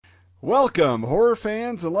Welcome, horror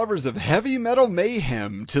fans and lovers of heavy metal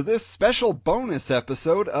mayhem, to this special bonus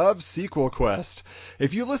episode of Sequel Quest.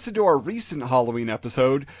 If you listened to our recent Halloween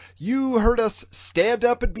episode, you heard us stand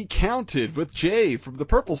up and be counted with Jay from the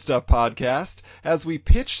Purple Stuff podcast as we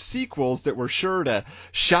pitched sequels that were sure to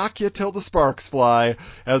shock you till the sparks fly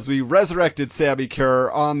as we resurrected Sammy Kerr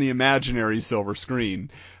on the imaginary silver screen.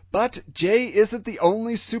 But Jay isn't the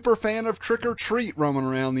only super fan of Trick or Treat roaming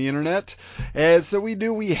around the internet, and so we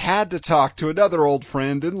knew we had to talk to another old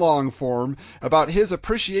friend in long form about his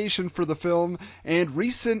appreciation for the film and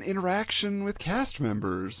recent interaction with cast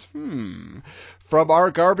members. From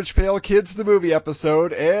our Garbage Pail Kids the Movie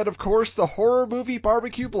episode, and of course the Horror Movie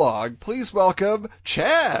Barbecue blog, please welcome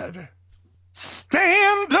Chad.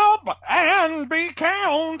 Stand up and be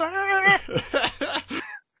counted.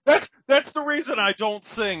 That's the reason I don't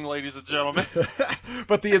sing, ladies and gentlemen.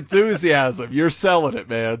 But the enthusiasm, you're selling it,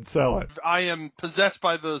 man. Sell it. I am possessed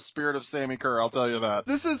by the spirit of Sammy Kerr, I'll tell you that.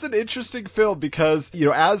 This is an interesting film because,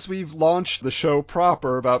 as we've launched the show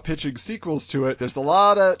proper about pitching sequels to it, there's a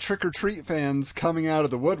lot of Trick or Treat fans coming out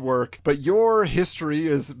of the woodwork, but your history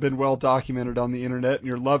has been well documented on the internet and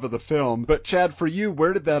your love of the film. But Chad, for you,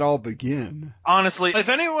 where did that all begin? Honestly, if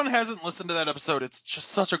anyone hasn't listened to that episode, it's just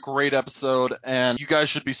such a great episode, and you guys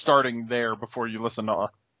should be starting there before you listen to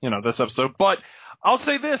this episode. But I'll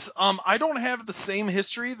say this, I don't have the same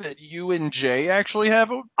history that you and Jay actually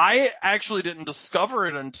have. I actually didn't discover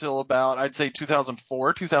it until about, I'd say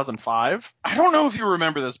 2004, 2005. I don't know if you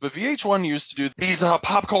remember this, but VH1 used to do these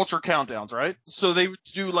pop culture countdowns, right? So they would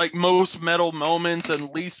do like most metal moments and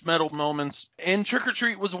least metal moments, and Trick or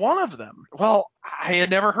Treat was one of them. Well, I had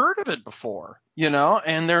never heard of it before.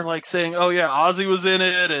 And they're like saying, oh yeah, Ozzy was in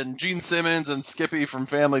it and Gene Simmons and Skippy from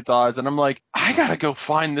Family Ties. And I'm like, I gotta go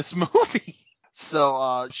find this movie.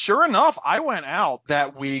 So, sure enough, I went out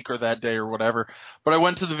that week or that day or whatever, but I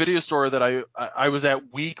went to the video store that I was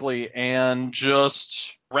at weekly and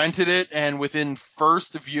just rented it, and within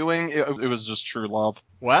first viewing, it was just true love.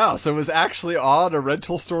 Wow, so it was actually on a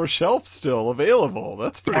rental store shelf still available.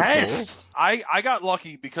 That's pretty cool. I got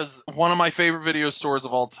lucky because one of my favorite video stores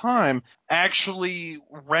of all time actually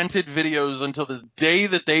rented videos until the day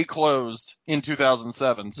that they closed in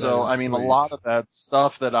 2007. So, I mean, sweet. A lot of that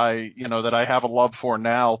stuff that that I have a love for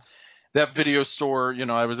now, that video store,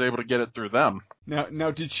 I was able to get it through them.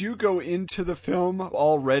 Now, did you go into the film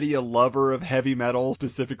already a lover of heavy metal,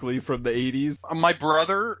 specifically from the 80s? My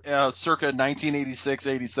brother, circa 1986,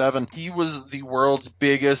 87, he was the world's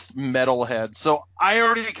biggest metalhead. So I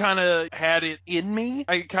already kind of had it in me.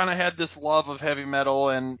 I kind of had this love of heavy metal,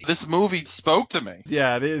 and this movie spoke to me.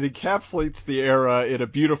 Yeah, it encapsulates the era in a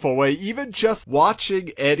beautiful way. Even just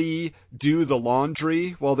watching Eddie do the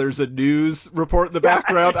laundry while there's a news report in the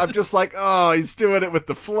background, I'm just like, oh, he's doing it with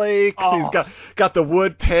the flakes. Oh. He's got the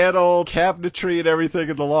wood panel cabinetry and everything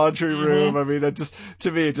in the laundry room. I mean,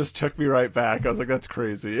 to me, it just took me right back. I was like, that's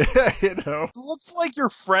crazy. It looks like your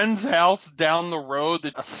friend's house down the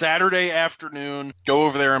road, a Saturday afternoon, go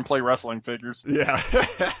over there and play wrestling figures. Yeah.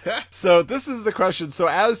 So this is the question. So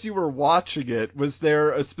as you were watching it, was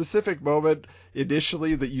there a specific moment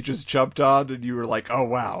initially that you just jumped on and you were like, oh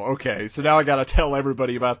wow, okay, so now I gotta tell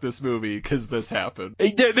everybody about this movie because this happened?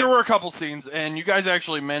 There were a couple scenes, and you guys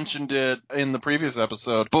actually mentioned it in the previous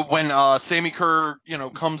episode, but when Sammy Kerr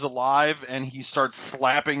comes alive and he starts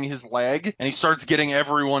slapping his leg and he starts getting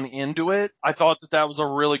everyone into it, I thought that was a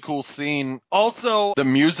really cool scene. Also, the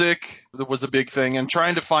music was a big thing, and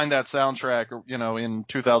trying to find that soundtrack in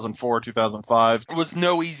 2004, 2005 was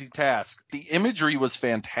no easy task. The imagery was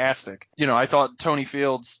fantastic. I thought Tony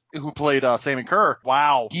Fields, who played Sammy Kerr,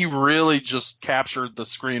 wow, he really just captured the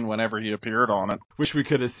screen whenever he appeared on it. Wish we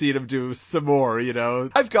could have seen him do some more,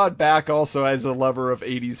 I've gone back also as a lover of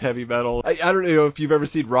 80s heavy metal. I don't know if you've ever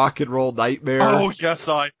seen Rock and Roll Nightmare. Oh, yes,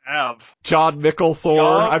 I have. John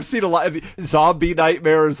Micklethor. I've seen a lot of Zombie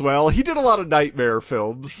Nightmare as well. He did a lot of Nightmare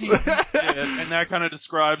films. He did, and that kind of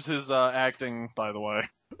describes his acting, by the way.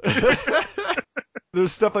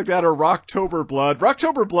 There's stuff like that, or Rocktober Blood.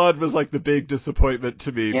 Rocktober Blood was like the big disappointment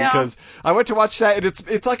to me because I went to watch that, and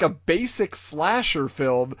it's like a basic slasher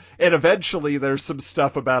film, and eventually there's some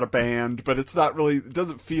stuff about a band, but it's not really, it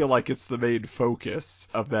doesn't feel like it's the main focus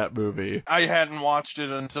of that movie. I hadn't watched it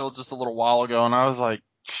until just a little while ago, and I was like,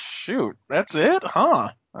 shoot, that's it?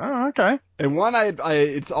 Huh? Oh, okay. And one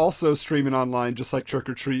it's also streaming online, just like Trick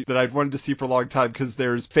or Treat, that I've wanted to see for a long time because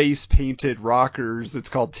there's face painted rockers. It's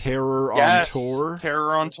called Terror on Tour.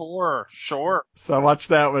 Terror on Tour. Sure. So I watched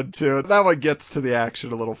that one too. That one gets to the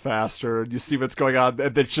action a little faster, and you see what's going on.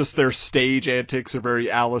 It's just their stage antics are very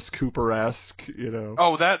Alice Cooper-esque, you know.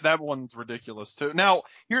 Oh, that one's ridiculous too. Now,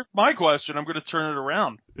 here's my question. I'm going to turn it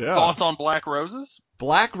around. Yeah. Thoughts on Black Roses?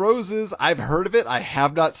 Black Roses, I've heard of it. I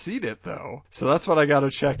have not seen it though, so that's what I got to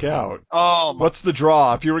check out. What's the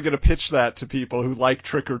draw? If you were going to pitch that to people who like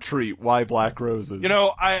Trick or Treat, why Black Roses? You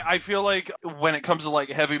know, I feel like when it comes to like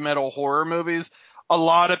heavy metal horror movies, a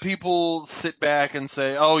lot of people sit back and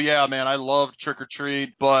say, oh yeah, man, I love Trick or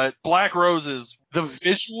Treat, but Black Roses, the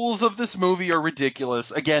visuals of this movie are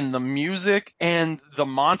ridiculous. Again, the music and the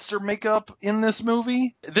monster makeup in this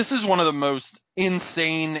movie, this is one of the most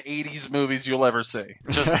insane 80s movies you'll ever see.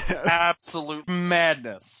 Just absolute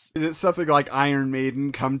madness. Is it something like Iron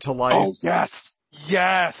Maiden come to life? Oh, yes.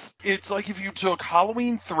 Yes. It's like if you took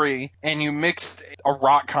Halloween 3 and you mixed a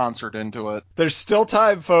rock concert into it. There's still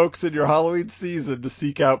time, folks, in your Halloween season to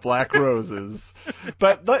seek out Black Roses.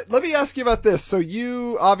 But let me ask you about this. So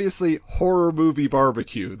you, obviously, horror movie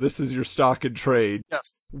barbecue. This is your stock and trade.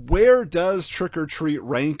 Yes. Where does Trick or Treat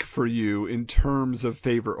rank for you in terms of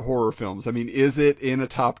favorite horror films? I mean, is it in a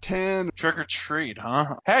top 10? Trick or Treat,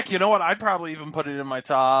 huh? Heck, you know what? I'd probably even put it in my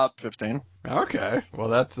top 15. Okay, well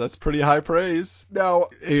that's pretty high praise. Now,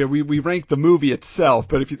 we rank the movie itself,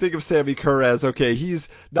 but if you think of Sammi Curr as, okay, he's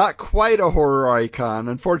not quite a horror icon.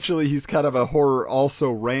 Unfortunately, he's kind of a horror also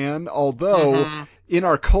ran, although in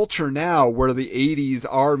our culture now where the 80s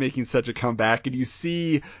are making such a comeback and you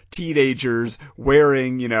see teenagers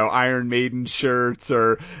wearing, Iron Maiden shirts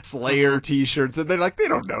or Slayer t-shirts and they're like, they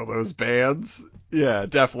don't know those bands. Yeah,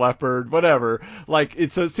 Def Leppard, whatever. Like,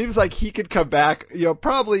 it seems like he could come back,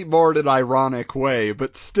 probably more in an ironic way,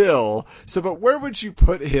 but still. So, but where would you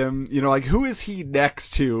put him? Who is he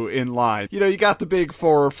next to in line? You got the big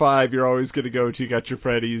 4 or 5 you're always going to go to. You got your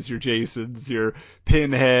Freddys, your Jasons, your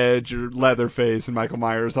Pinhead, your Leatherface, and Michael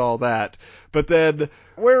Myers, all that. But then,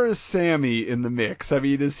 where is Sammy in the mix? I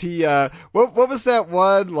mean, is he, what was that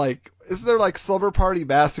one, isn't there like Slumber Party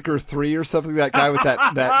Massacre 3 or something? That guy with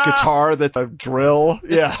that guitar that's a drill?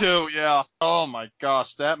 It's 2, yeah. Oh my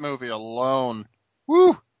gosh, that movie alone.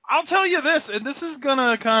 Woo! I'll tell you this, and this is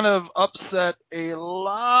gonna kind of upset a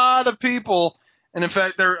lot of people. And in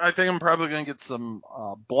fact, I think I'm probably gonna get some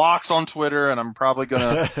blocks on Twitter, and I'm probably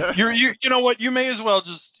gonna. You know what? You may as well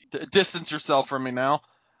just distance yourself from me now.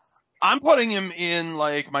 I'm putting him in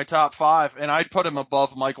like my top 5, and I'd put him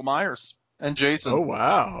above Michael Myers and Jason. Oh,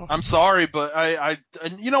 wow. I'm sorry, but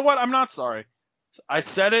you know what? I'm not sorry. I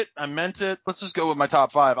said it. I meant it. Let's just go with my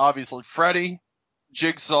top 5. Obviously, Freddy,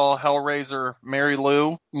 Jigsaw, Hellraiser, Mary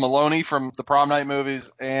Lou, Maloney from the Prom Night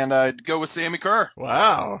movies, and I'd go with Sammi Curr.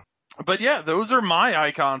 Wow. But yeah, those are my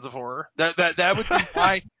icons of horror. That would be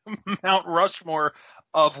my Mount Rushmore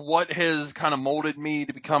of what has kind of molded me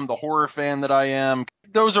to become the horror fan that I am.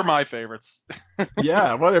 Those are my favorites.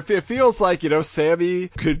 Yeah, well, it feels like, Sammy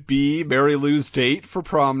could be Mary Lou's date for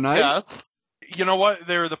prom night. Yes. You know what?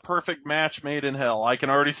 They're the perfect match made in hell. I can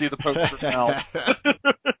already see the poster now.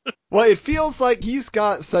 Well, it feels like he's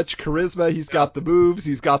got such charisma. He's got the moves.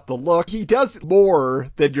 He's got the look. He does more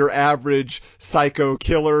than your average psycho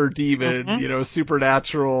killer demon,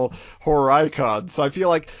 supernatural horror icon. So I feel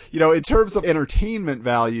like, in terms of entertainment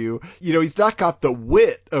value, he's not got the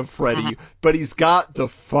wit of Freddy, but he's got the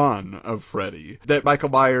fun of Freddy that Michael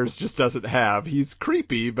Myers just doesn't have. He's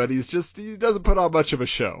creepy, but he doesn't put on much of a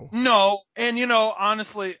show. No. And,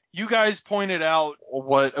 honestly, you guys pointed out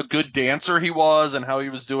what a good dancer he was and how he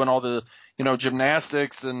was doing all the,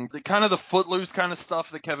 gymnastics and the kind of the footloose kind of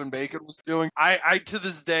stuff that Kevin Bacon was doing. I to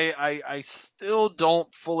this day, I still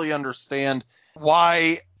don't fully understand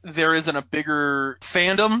why there isn't a bigger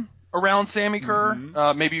fandom around Sammi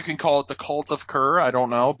Curr. Maybe you can call it the cult of Curr. I don't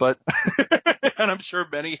know, but and I'm sure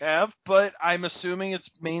many have. But I'm assuming it's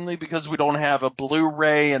mainly because we don't have a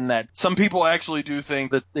Blu-ray, and that some people actually do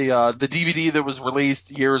think that the DVD that was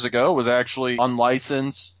released years ago was actually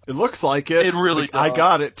unlicensed. It looks like it. It really does. I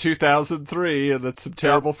got it 2003, and that's some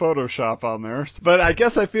terrible Photoshop on there. But I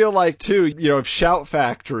guess I feel like too, if Shout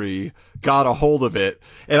Factory got a hold of it.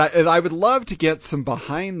 And I would love to get some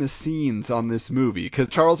behind the scenes on this movie, because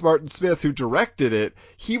Charles Martin Smith, who directed it,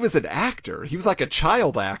 he was an actor. He was like a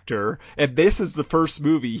child actor, and this is the first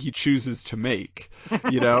movie he chooses to make,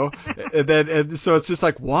 you know? and so it's just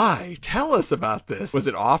like, why? Tell us about this. Was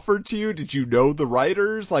it offered to you? Did you know the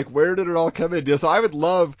writers? Like, where did it all come in? So I would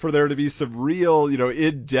love for there to be some real, you know,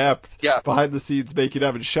 in-depth behind the scenes making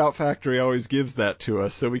of, and Shout Factory always gives that to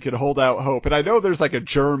us, so we can hold out hope. And I know there's like a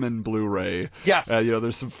German Blu-ray. Yes. You know,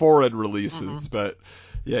 there's some foreign releases, but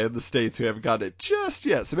yeah, in the States we haven't gotten it just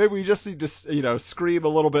yet. So maybe we just need to, you know, scream a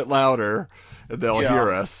little bit louder and they'll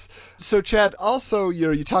hear us. So Chad, also, you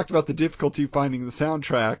know, you talked about the difficulty finding the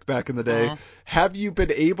soundtrack back in the day. Have you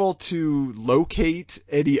been able to locate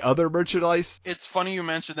any other merchandise? It's funny you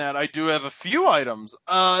mentioned that. I do have a few items.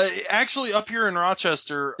 Actually, up here in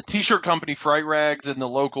Rochester, a t-shirt company, Fright Rags, and the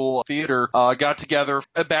local theater got together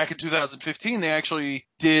back in 2015. They actually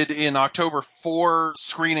did in October 4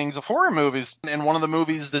 screenings of horror movies, and one of the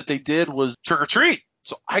movies that they did was Trick or Treat.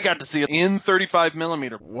 So I got to see it in 35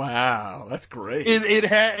 millimeter. Wow, that's great. It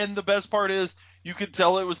had, and the best part is you could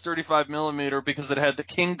tell it was 35 millimeter because it had the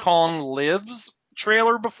King Kong Lives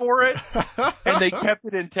trailer before it, and they kept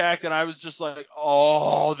it intact, and I was just like,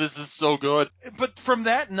 oh, this is so good. But from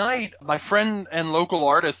that night, my friend and local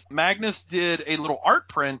artist Magnus did a little art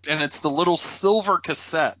print, and it's the little silver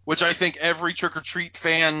cassette, which I think every Trick or Treat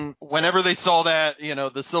fan, whenever they saw that, you know,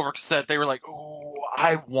 the silver cassette, they were like, oh,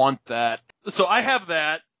 I want that. So I have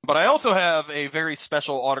that. But I also have a very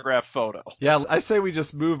special autograph photo. Yeah, I say we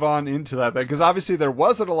just move on into that, because obviously there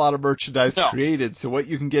wasn't a lot of merchandise created, so what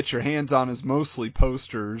you can get your hands on is mostly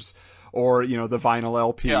posters, or, you know, the vinyl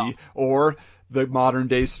LP, or the modern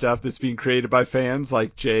day stuff that's being created by fans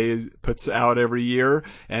like Jay puts out every year,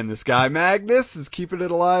 and this guy Magnus is keeping it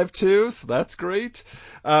alive too, so that's great.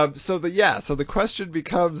 So the question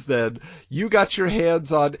becomes then, you got your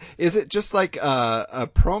hands on, is it just like a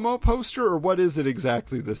promo poster, or what is it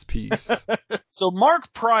exactly, this piece? So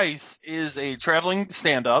Mark Price is a traveling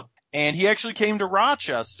stand-up, and he actually came to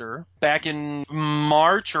Rochester back in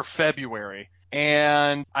March or February.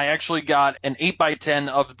 And I actually got an 8x10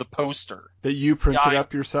 of the poster. That you printed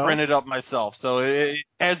up yourself? Printed up myself. So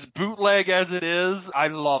as bootleg as it is, I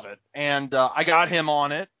love it. And I got him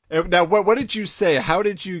on it. Now, what did you say? How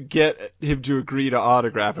did you get him to agree to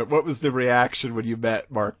autograph it? What was the reaction when you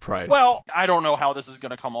met Mark Price? Well, I don't know how this is going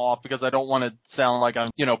to come off, because I don't want to sound like I'm,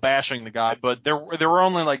 you know, bashing the guy. But there were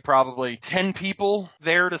only like probably 10 people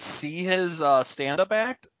there to see his stand-up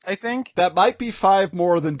act, I think. That might be 5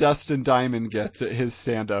 more than Dustin Diamond gets at his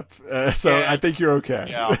stand-up. I think you're okay.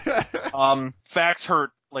 Yeah. Facts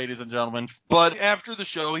hurt, ladies and gentlemen. But after the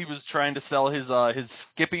show, he was trying to sell his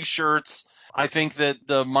Skippy shirts. I think that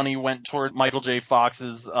the money went toward Michael J.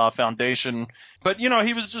 Fox's foundation. But, you know,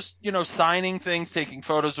 he was just, you know, signing things, taking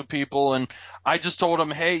photos with people. And I just told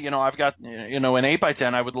him, hey, you know, I've got, you know, an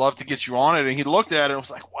 8x10. I would love to get you on it. And he looked at it and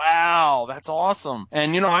was like, wow, that's awesome.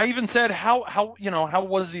 And, you know, I even said, how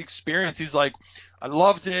was the experience? He's like, I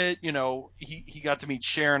loved it. You know, he got to meet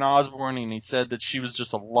Sharon Osbourne, and he said that she was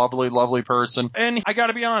just a lovely, lovely person. And I got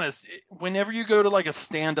to be honest, whenever you go to like a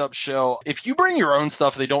stand-up show, if you bring your own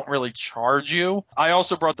stuff, they don't really charge you. I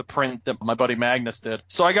also brought the print that my buddy Magnus did.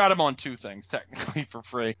 So I got him on 2 things, technically, for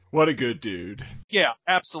free. What a good dude. Yeah,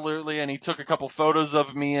 absolutely. And he took a couple photos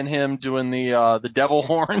of me and him doing the devil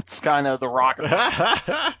horns, kind of the rock.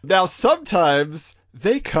 Now, sometimes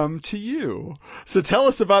they come to you. So tell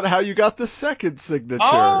us about how you got the second signature.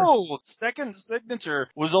 Oh, second signature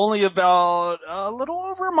was only about a little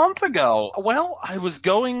over a month ago. Well, I was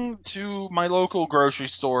going to my local grocery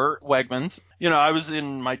store, Wegmans. You know, I was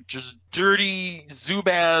in my just dirty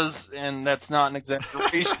Zubaz, and that's not an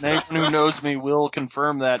exaggeration. Anyone who knows me will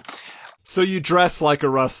confirm that. So you dress like a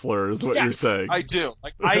rustler is what you're saying. I do.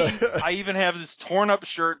 Like I even have this torn up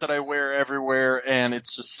shirt that I wear everywhere, and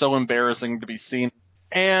it's just so embarrassing to be seen.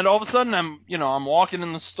 And all of a sudden I'm walking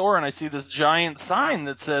in the store, and I see this giant sign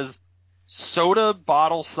that says soda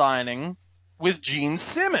bottle signing with Gene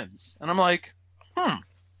Simmons. And I'm like,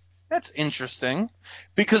 that's interesting,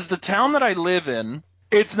 because the town that I live in,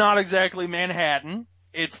 it's not exactly Manhattan.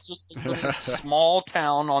 It's just a little small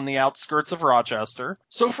town on the outskirts of Rochester.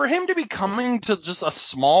 So for him to be coming to just a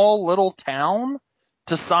small little town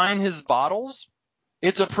to sign his bottles,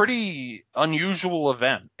 it's a pretty unusual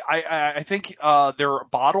event. I think they're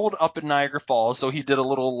bottled up in Niagara Falls, so he did a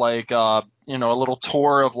little a little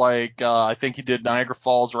tour of I think he did Niagara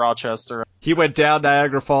Falls, Rochester. He went down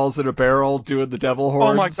Niagara Falls in a barrel doing the devil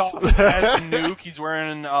horns. Oh my God! As a nuke, he's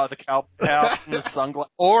wearing the cowboy hat and the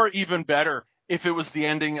sunglasses. Or even better, if it was the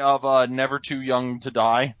ending of Never Too Young to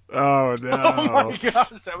Die. Oh, no. Oh my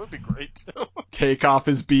gosh, that would be great too. Take off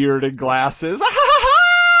his beard and glasses.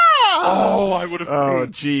 Oh, I would have. Oh,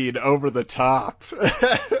 Gene, over the top.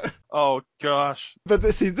 Oh gosh. But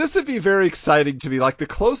this would be very exciting to me. Like, the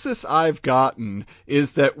closest I've gotten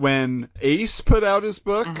is that when Ace put out his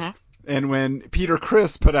book, and when Peter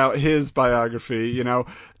Criss put out his biography, you know,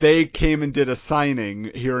 they came and did a signing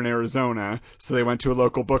here in Arizona. So they went to a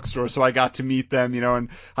local bookstore. So I got to meet them, you know, and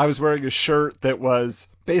I was wearing a shirt that was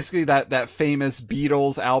basically that famous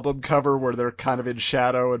Beatles album cover where they're kind of in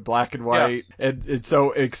shadow and black and white. Yes. And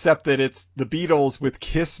so, except that it's the Beatles with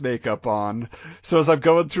Kiss makeup on. So as I'm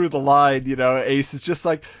going through the line, you know, Ace is just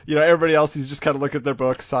like, you know, everybody else, he's just kind of looking at their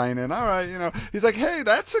book, signing. All right, you know, he's like, hey,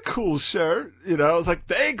 that's a cool shirt. You know, I was like,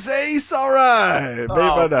 thanks, Ace. All right. Made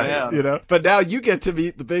my night, man. you know. But now you get to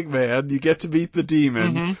meet the big man. You get to meet the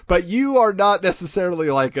demon. But you are not necessarily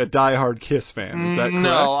like a diehard Kiss fan. Is that correct?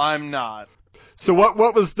 No, I'm not. So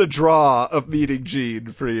what was the draw of meeting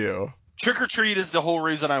Gene for you? Trick or Treat is the whole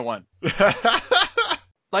reason I went.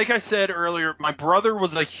 Like I said earlier, my brother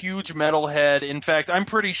was a huge metalhead. In fact, I'm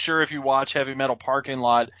pretty sure if you watch Heavy Metal Parking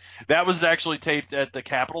Lot, that was actually taped at the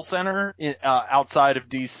Capitol Center outside of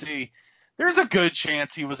D.C. There's a good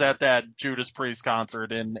chance he was at that Judas Priest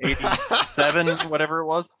concert in 87, whatever it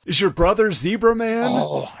was. Is your brother Zebra Man?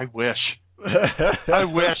 Oh, I wish. I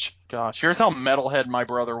wish. Gosh, here's how metalhead my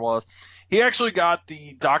brother was. He actually got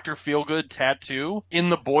the Dr. Feelgood tattoo in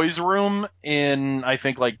the boys' room in, I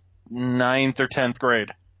think, like 9th or 10th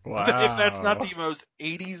grade. Wow. If that's not the most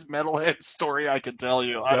 80s metalhead story I could tell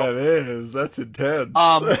you. That is. That's intense.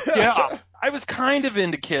 Yeah. I was kind of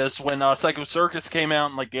into Kiss when Psycho Circus came out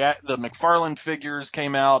and like the McFarlane figures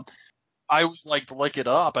came out. I was like to Lick It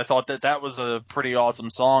Up. I thought that was a pretty awesome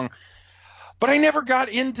song. But I never got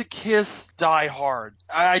into Kiss Die Hard.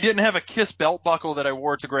 I didn't have a Kiss belt buckle that I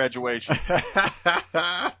wore to graduation.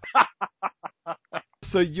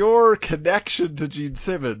 So your connection to Gene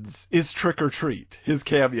Simmons is Trick or Treat. His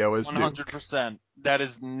cameo is 100%. That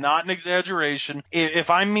is not an exaggeration.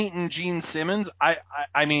 If I'm meeting Gene Simmons,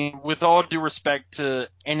 I mean, with all due respect to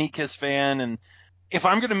any Kiss fan, and if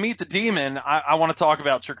I'm going to meet the demon, I want to talk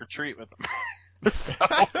about Trick or Treat with him.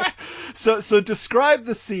 So describe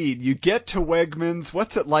the scene. You get to Wegmans.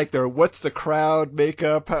 What's it like there? What's the crowd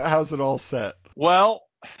makeup? How's it all set? Well,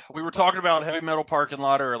 we were talking about Heavy Metal Parking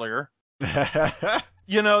Lot earlier.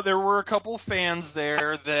 You know, there were a couple fans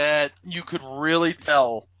there that you could really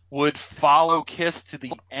tell would follow Kiss to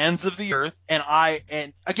the ends of the earth.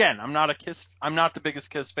 And again, I'm not the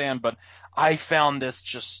biggest Kiss fan, but I found this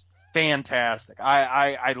just fantastic.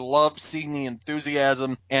 I loved seeing the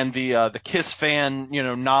enthusiasm and the Kiss fan, you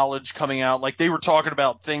know, knowledge coming out. Like, they were talking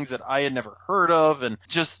about things that I had never heard of, and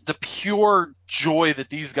just the pure joy that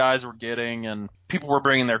these guys were getting. And people were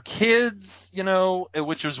bringing their kids, you know,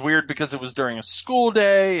 which was weird because it was during a school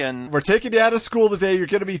day. And we're taking you out of school today. You're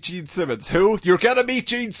going to meet Gene Simmons. Who? You're going to meet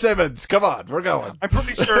Gene Simmons. Come on, we're going. I'm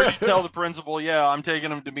pretty sure if you tell the principal, yeah, I'm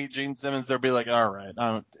taking him to meet Gene Simmons, they'll be like, all right,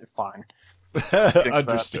 fine.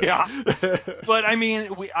 Understood. Yeah. But I mean,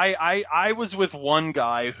 I was with one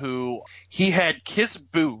guy who he had Kiss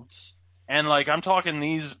boots, and like I'm talking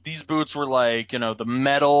these boots were like, you know, the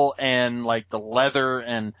metal and like the leather,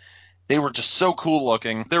 and they were just so cool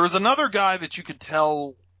looking. There was another guy that you could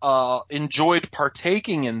tell enjoyed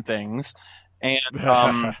partaking in things.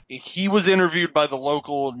 And he was interviewed by the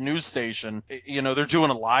local news station. You know, they're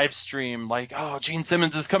doing a live stream like, oh, Gene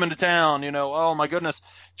Simmons is coming to town. You know, oh, my goodness,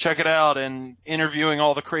 check it out. And interviewing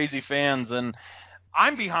all the crazy fans. And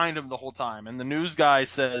I'm behind him the whole time. And the news guy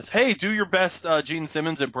says, hey, do your best Gene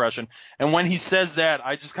Simmons impression. And when he says that,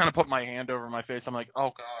 I just kind of put my hand over my face. I'm like,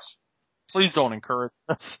 oh, gosh. Please don't encourage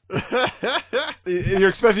us. You're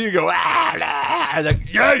expecting you to go, like,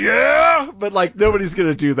 yeah, but like nobody's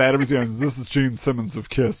gonna do that. Everybody's going, this is Gene Simmons of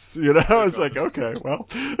Kiss, you know. I was like, okay, well.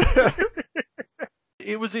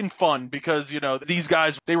 It was in fun because, you know, these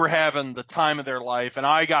guys, they were having the time of their life, and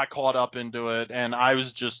I got caught up into it, and I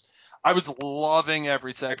was loving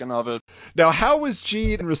every second of it. Now, how was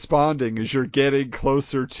Gene responding as you're getting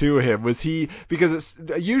closer to him? Was he, because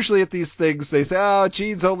it's usually at these things they say, oh,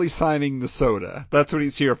 Gene's only signing the soda. That's what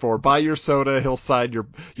he's here for. Buy your soda, he'll sign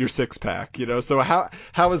your six pack, you know? So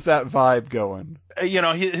how is that vibe going? You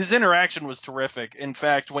know, his interaction was terrific. In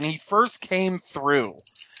fact, when he first came through,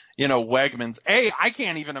 you know, Wegmans, I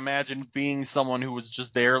can't even imagine being someone who was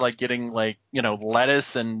just there, like getting like, you know,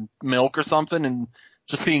 lettuce and milk or something, and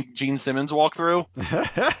just seeing Gene Simmons walk through.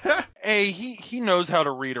 He knows how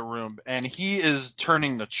to read a room, and he is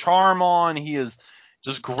turning the charm on. He is,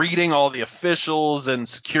 just greeting all the officials and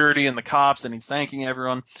security and the cops, and he's thanking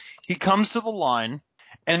everyone. He comes to the line,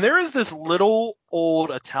 and there is this little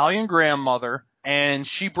old Italian grandmother, and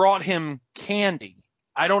she brought him candy.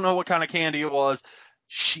 I don't know what kind of candy it was.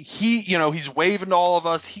 He's waving to all of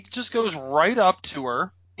us. He just goes right up to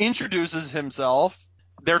her, introduces himself.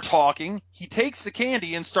 They're talking. He takes the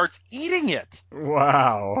candy and starts eating it.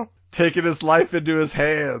 Wow. Taking his life into his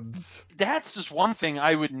hands. That's just one thing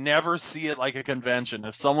I would never see at like a convention.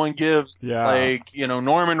 If someone gives Norman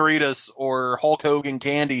Reedus or Hulk Hogan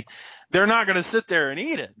candy, they're not going to sit there and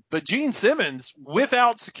eat it. But Gene Simmons,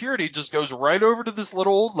 without security, just goes right over to this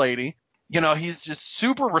little old lady. He's just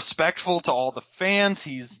super respectful to all the fans.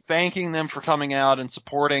 He's thanking them for coming out and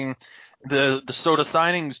supporting the soda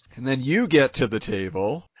signings. And then you get to the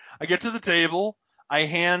table. I get to the table. I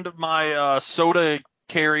hand my soda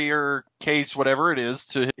carrier case, whatever it is,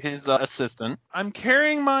 to his assistant. I'm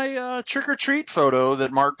carrying my trick-or-treat photo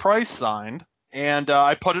that Mark Price signed, and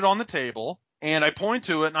I put it on the table, and I point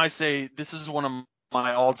to it, and I say, this is one of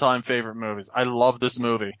my all-time favorite movies. I love this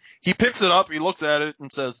movie. He picks it up, he looks at it,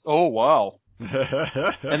 and says, oh, wow.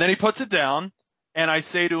 And then he puts it down, and I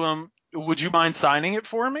say to him, would you mind signing it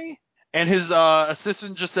for me? And his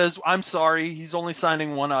assistant just says, I'm sorry, he's only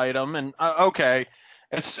signing one item, and okay.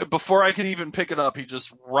 And so before I can even pick it up, he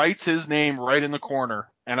just writes his name right in the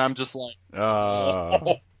corner, and I'm just like,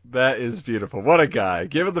 oh, that is beautiful. What a guy.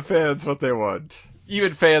 Giving the fans what they want.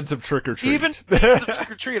 Even fans of Trick or Treat. Even fans of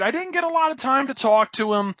Trick or Treat. I didn't get a lot of time to talk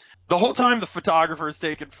to him. The whole time the photographer is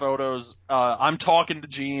taking photos, I'm talking to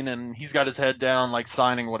Gene, and he's got his head down, like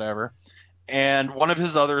signing whatever. And one of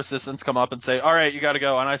his other assistants come up and say, all right, you got to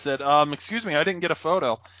go. And I said, excuse me, I didn't get a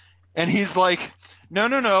photo. And he's like, no,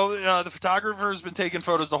 the photographer has been taking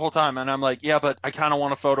photos the whole time. And I'm like, yeah, but I kind of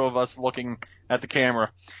want a photo of us looking at the camera.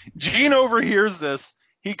 Gene overhears this.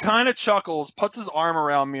 He kind of chuckles, puts his arm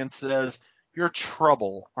around me and says, you're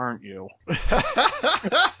trouble, aren't you?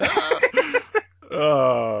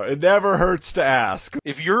 Oh, it never hurts to ask.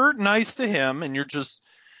 If you're nice to him and you're just,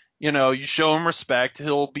 you show him respect,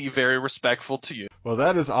 he'll be very respectful to you. Well,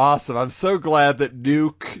 that is awesome. I'm so glad that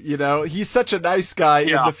Nuke, he's such a nice guy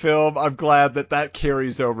in the film. I'm glad that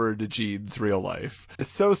carries over into Gene's real life.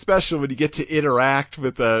 It's so special when you get to interact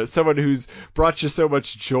with someone who's brought you so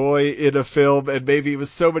much joy in a film, and maybe it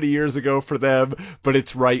was so many years ago for them, but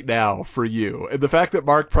it's right now for you. And the fact that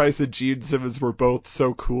Mark Price and Gene Simmons were both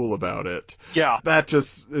so cool about it. Yeah. That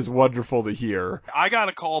just is wonderful to hear. I got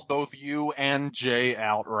to call both you and Jay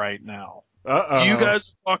out right now. Uh-oh. You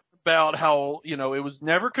guys talked about how, it was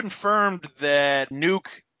never confirmed that Nuke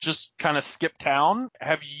just kind of skipped town.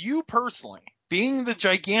 Have you personally, being the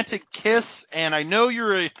gigantic Kiss, and I know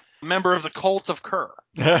you're a member of the cult of Kerr,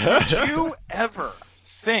 did you ever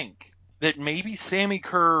think that maybe Sammy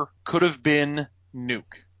Kerr could have been Nuke?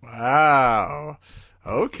 Wow.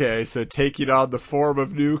 Okay, so taking on the form of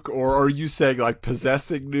Nuke, or are you saying like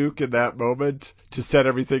possessing Nuke in that moment to set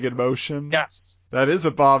everything in motion? Yes. That is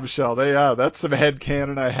a bombshell. That's some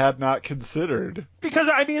headcanon I had not considered. Because,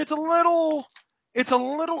 it's a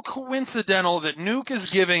little coincidental that Nuke is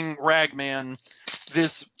giving Ragman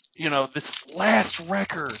this, this last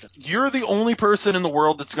record. You're the only person in the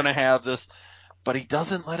world that's going to have this, but he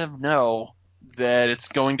doesn't let him know that it's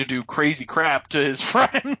going to do crazy crap to his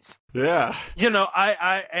friends. Yeah.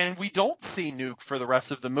 And we don't see Nuke for the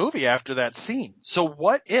rest of the movie after that scene. So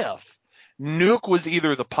what if Nuke was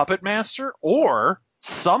either the puppet master or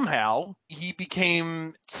somehow he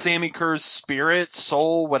became Sammy Kerr's spirit,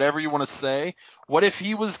 soul, whatever you want to say? What if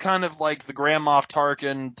he was kind of like the Grand Moff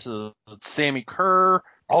Tarkin to Sammy Kerr?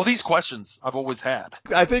 All these questions I've always had.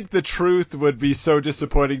 I think the truth would be so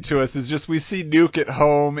disappointing to us is just we see Nuke at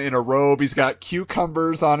home in a robe. He's got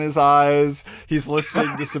cucumbers on his eyes. He's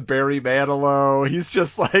listening to some Barry Manilow. He's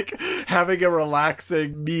just like having a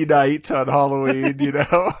relaxing me night on Halloween, Be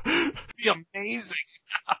amazing.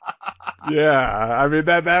 Yeah,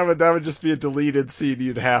 that would just be a deleted scene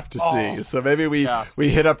you'd have to see. So maybe we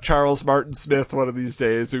hit up Charles Martin Smith one of these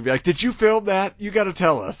days. We'd be like, "Did you film that? You got to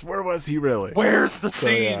tell us. Where was he really? Where's the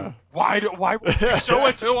scene? Yeah. Why would you show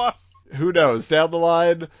it to us?" Who knows? Down the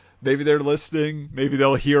line, maybe they're listening. Maybe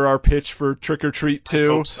they'll hear our pitch for Trick or Treat 2.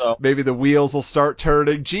 I hope so. Maybe the wheels will start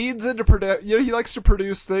turning. Gene's into he likes to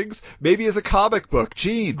produce things. Maybe as a comic book.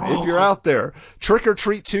 Gene, if you're out there, Trick or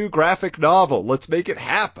Treat 2 graphic novel. Let's make it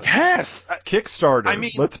happen. Yes.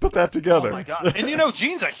 Kickstarter. Let's put that together. Oh my God. And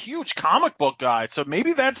Gene's a huge comic book guy, so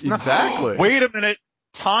maybe that's not... Exactly. Wait a minute.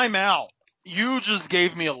 Time out. You just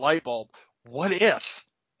gave me a light bulb. What if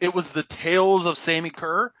it was the Tales of Sammy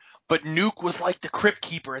Kerr, but Nuke was like the Crypt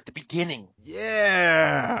Keeper at the beginning.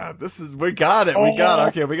 Yeah, we got it.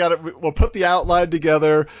 Okay, we got it. We'll put the outline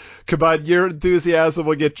together, combine your enthusiasm.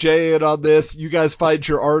 We'll get Jay in on this. You guys find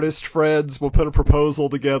your artist friends. We'll put a proposal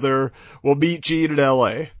together. We'll meet Gene in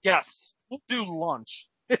LA. Yes, we'll do lunch.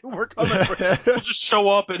 We're coming. We'll just show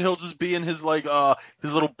up and he'll just be in his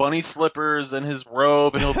his little bunny slippers and his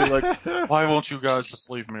robe, and he'll be like, "Why won't you guys just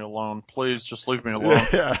leave me alone? Please, just leave me alone."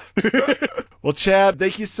 Yeah. Well, Chad,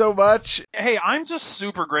 thank you so much. Hey, I'm just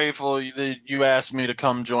super grateful that you asked me to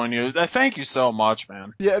come join you. Thank you so much,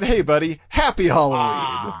 man. Yeah, and hey, buddy, happy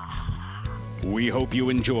Halloween. We hope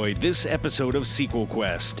you enjoyed this episode of Sequel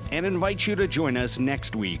Quest and invite you to join us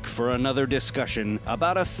next week for another discussion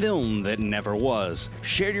about a film that never was.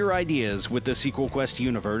 Share your ideas with the Sequel Quest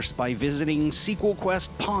universe by visiting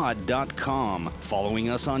sequelquestpod.com,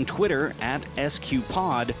 following us on Twitter at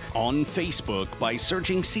SQPod, on Facebook by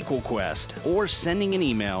searching Sequel Quest, or sending an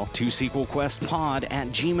email to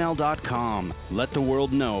sequelquestpod@gmail.com. Let the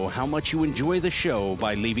world know how much you enjoy the show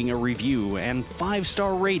by leaving a review and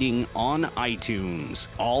 5-star rating on iTunes.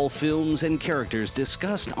 All films and characters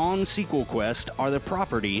discussed on Sequel Quest are the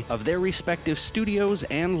property of their respective studios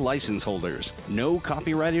and license holders. No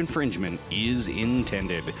copyright infringement is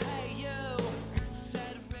intended.